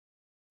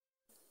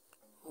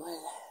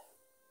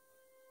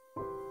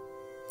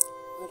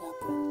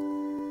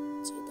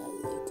happened to that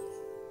lady?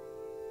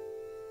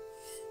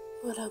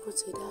 What happened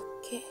to that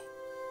girl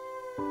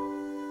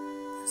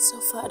that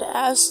suffered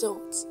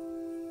assault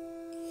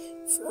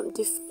from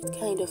different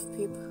kind of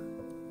people?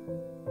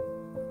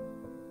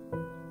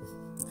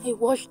 I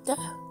watched her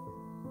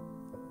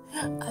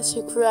as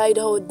she cried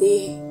all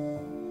day.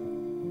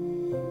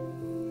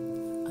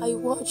 I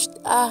watched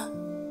her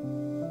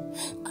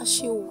as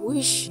she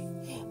wished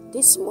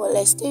this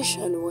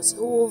molestation was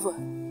over.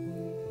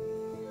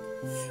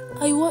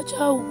 I watched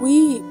her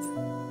weep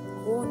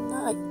all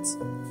night.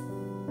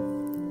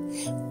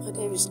 But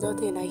there is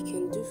nothing I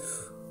can do.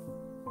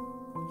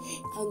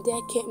 And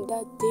there came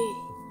that day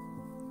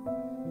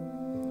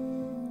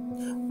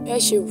where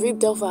she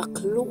ripped off her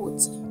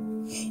clothes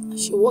and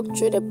she walked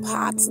through the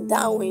path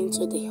down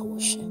into the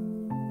ocean.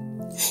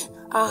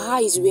 Her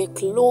eyes were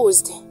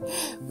closed,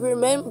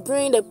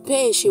 remembering the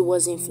pain she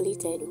was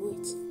inflicted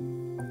with.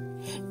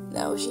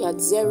 Now she had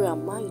zero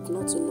mind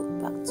not to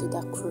look back to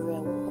that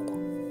cruel world,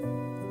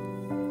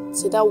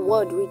 to that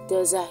world which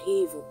does her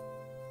evil.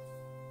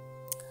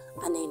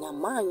 And in her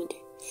mind,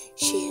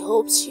 she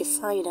hopes she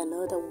find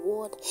another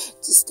world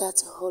to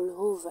start all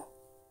over.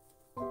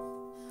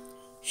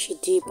 She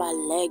dipped her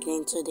leg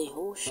into the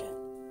ocean,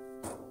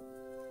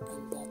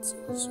 and that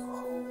was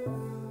all.